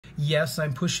Yes,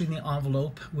 I'm pushing the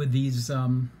envelope with these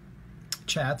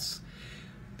chats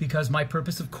because my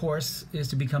purpose, of course, is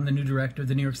to become the new director of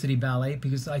the New York City Ballet,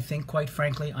 because I think, quite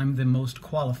frankly, I'm the most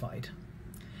qualified.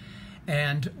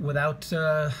 And without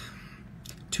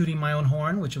tooting my own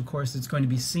horn, which of course it's going to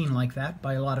be seen like that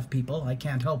by a lot of people, I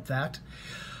can't help that.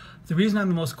 The reason I'm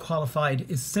the most qualified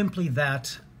is simply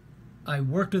that I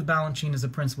worked with Balanchine as a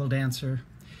principal dancer.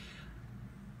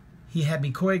 He had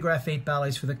me choreograph 8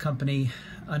 ballets for the company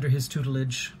under his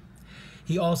tutelage.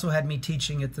 He also had me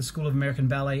teaching at the School of American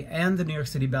Ballet and the New York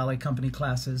City Ballet Company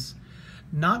classes,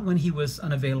 not when he was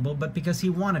unavailable, but because he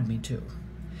wanted me to.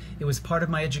 It was part of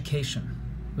my education.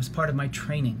 It was part of my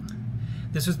training.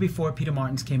 This was before Peter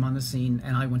Martins came on the scene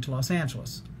and I went to Los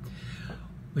Angeles,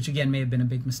 which again may have been a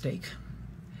big mistake.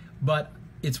 But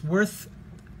it's worth,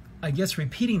 I guess,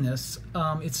 repeating this.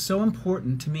 It's so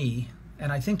important to me,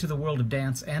 and I think to the world of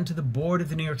dance and to the board of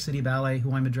the New York City Ballet,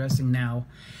 who I'm addressing now,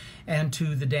 and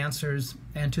to the dancers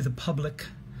and to the public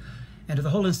and to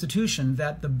the whole institution,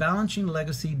 that the Balanchine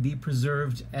legacy be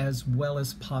preserved as well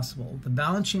as possible. The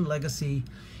Balanchine legacy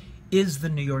is the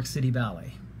New York City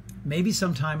Ballet. Maybe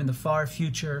sometime in the far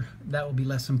future that will be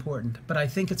less important, but I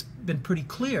think it's been pretty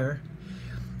clear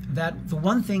that the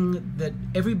one thing that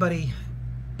everybody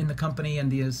in the company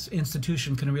and the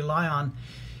institution can rely on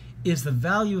is the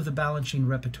value of the Balanchine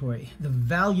repertory, the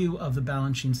value of the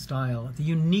Balanchine style, the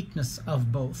uniqueness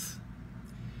of both.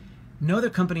 No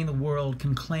other company in the world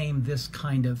can claim this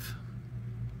kind of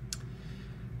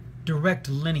direct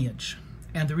lineage.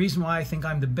 And the reason why I think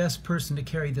I'm the best person to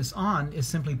carry this on is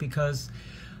simply because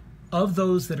of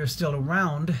those that are still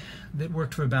around that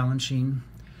worked for Balanchine.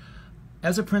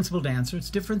 As a principal dancer,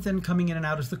 it's different than coming in and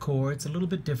out as the corps. It's a little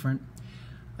bit different.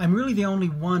 I'm really the only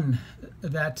one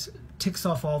that ticks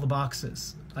off all the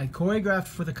boxes. I choreographed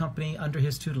for the company under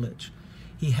his tutelage.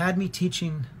 He had me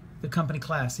teaching the company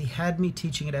class. He had me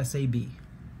teaching at SAB.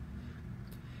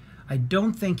 I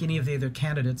don't think any of the other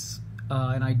candidates,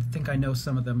 and I think I know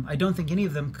some of them, I don't think any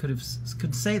of them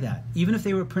could say that, even if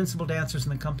they were principal dancers in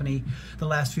the company the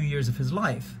last few years of his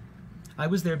life. I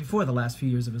was there before the last few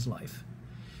years of his life.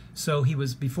 So he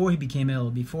was, before he became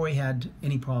ill, before he had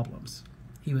any problems.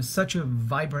 He was such a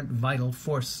vibrant, vital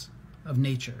force of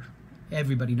nature.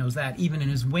 Everybody knows that. Even in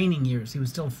his waning years, he was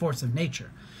still a force of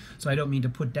nature. So I don't mean to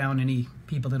put down any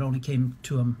people that only came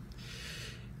to him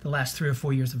the last 3 or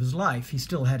 4 years of his life. He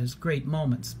still had his great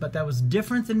moments, but that was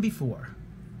different than before.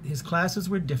 His classes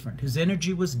were different. His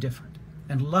energy was different.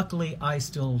 And luckily, I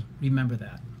still remember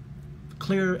that.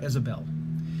 Clear as a bell.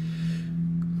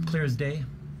 Clear as day.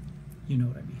 You know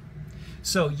what I mean.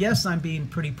 So yes, I'm being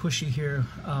pretty pushy here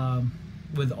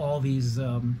with all these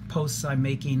posts I'm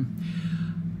making.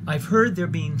 I've heard they're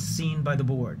being seen by the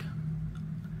board.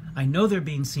 I know they're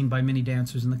being seen by many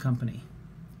dancers in the company.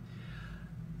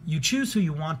 You choose who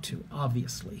you want to,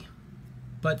 obviously,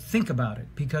 but think about it,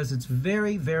 because it's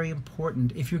very, very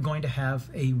important if you're going to have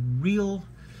a real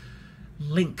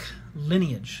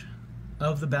lineage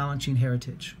of the Balanchine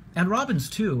heritage. And Robbins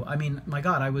too. I mean, my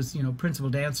God, I was, principal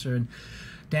dancer and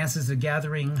dances a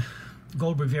gathering,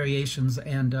 Goldberg Variations,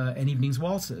 and Evening's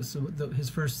Waltzes. So his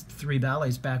first 3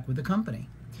 ballets back with the company.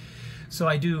 So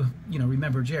I do,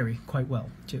 remember Jerry quite well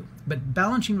too. But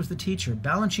Balanchine was the teacher.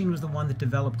 Balanchine was the one that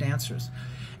developed dancers.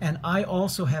 And I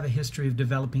also have a history of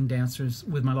developing dancers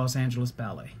with my Los Angeles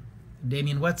Ballet.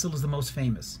 Damien Wetzel is the most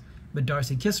famous. But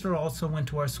Darcy Kistler also went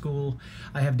to our school.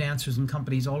 I have dancers in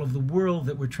companies all over the world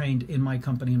that were trained in my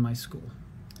company and my school.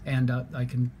 And I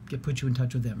can put you in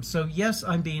touch with them. So yes,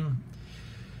 I'm being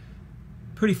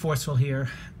pretty forceful here,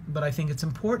 but I think it's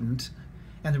important.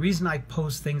 And the reason I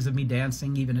post things of me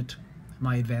dancing, even at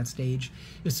my advanced age,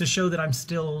 is to show that I'm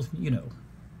still,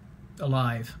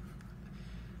 alive.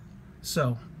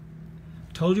 So,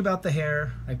 told you about the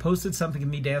hair. I posted something of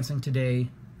me dancing today.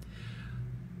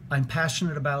 I'm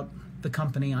passionate about the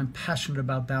company. I'm passionate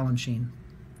about Balanchine.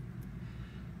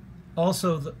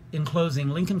 Also, in closing,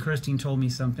 Lincoln Kirstein told me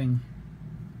something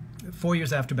 4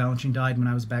 years after Balanchine died when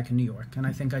I was back in New York, and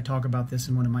I think I talk about this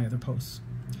in one of my other posts.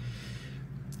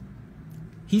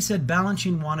 He said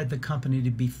Balanchine wanted the company to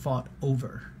be fought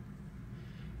over.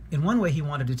 In one way, he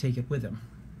wanted to take it with him.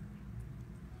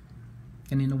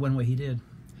 And in one way, he did.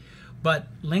 But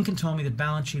Lincoln told me that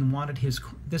Balanchine wanted his,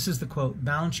 this is the quote,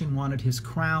 Balanchine wanted his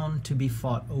crown to be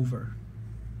fought over.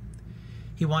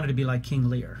 He wanted to be like King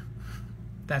Lear.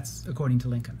 That's according to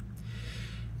Lincoln.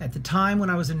 At the time when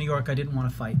I was in New York, I didn't want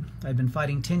to fight. I'd been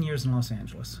fighting 10 years in Los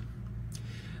Angeles.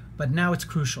 But now it's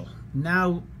crucial.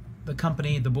 Now the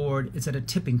company, the board, it's at a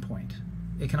tipping point.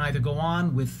 It can either go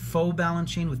on with faux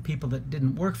Balanchine, with people that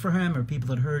didn't work for him, or people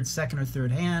that heard second or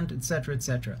third hand, etc.,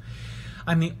 etc.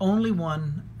 I'm the only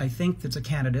one, I think, that's a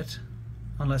candidate,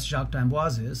 unless Jacques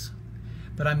d'Amboise is,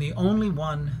 but I'm the only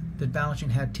one that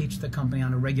Balanchine had teach the company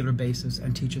on a regular basis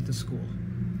and teach at the school.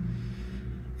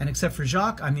 And except for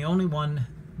Jacques, I'm the only one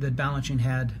that Balanchine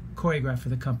had choreographed for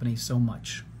the company so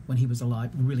much when he was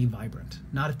alive, really vibrant.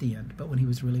 Not at the end, but when he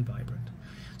was really vibrant.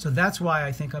 So that's why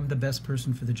I think I'm the best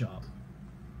person for the job.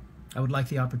 I would like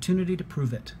the opportunity to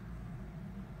prove it.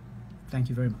 Thank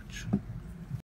you very much.